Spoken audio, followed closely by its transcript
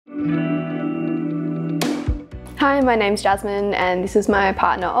Hi, my name's Jasmine and this is my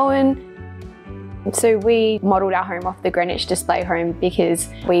partner Owen. So we modelled our home off the Greenwich display home because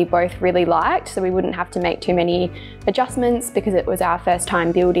we both really liked, so we wouldn't have to make too many adjustments because it was our first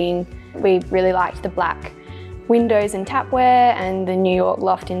time building. We really liked the black windows and tapware and the New York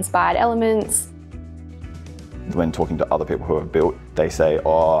loft inspired elements. When talking to other people who have built, they say,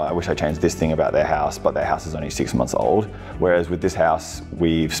 oh, I wish I changed this thing about their house, but their house is only 6 months old. Whereas with this house,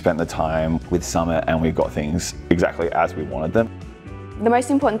 we've spent the time with Summit and we've got things exactly as we wanted them. The most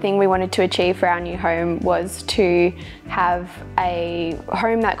important thing we wanted to achieve for our new home was to have a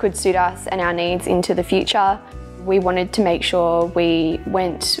home that could suit us and our needs into the future. We wanted to make sure we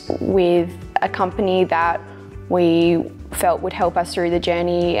went with a company that we felt would help us through the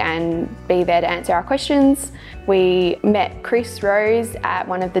journey and be there to answer our questions. We met Chris Rose at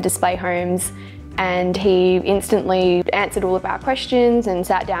one of the display homes and he instantly answered all of our questions and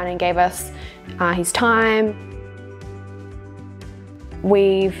sat down and gave us his time.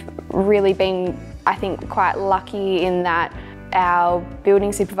 We've really been, I think, quite lucky in that our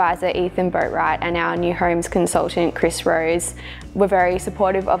building supervisor Ethan Boatwright and our new homes consultant Chris Rose were very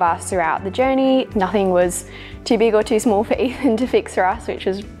supportive of us throughout the journey. Nothing was too big or too small for Ethan to fix for us, which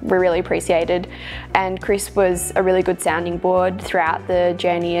we really appreciated. And Chris was a really good sounding board throughout the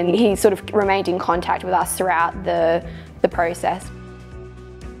journey and he sort of remained in contact with us throughout the process.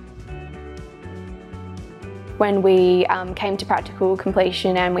 When we came to practical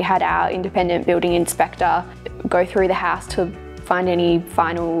completion and we had our independent building inspector go through the house to find any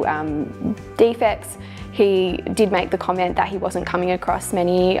final defects, he did make the comment that he wasn't coming across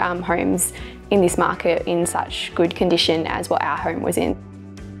many homes in this market in such good condition as what our home was in.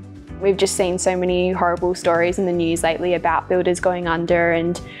 We've just seen so many horrible stories in the news lately about builders going under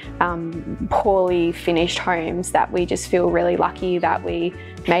and poorly finished homes that we just feel really lucky that we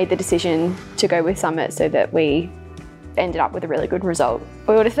made the decision to go with Summit so that we ended up with a really good result.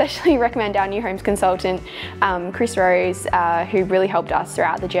 We would especially recommend our new homes consultant, Chris Rose, who really helped us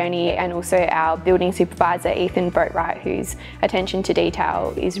throughout the journey, and also our building supervisor, Ethan Boatwright, whose attention to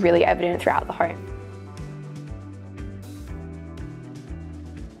detail is really evident throughout the home.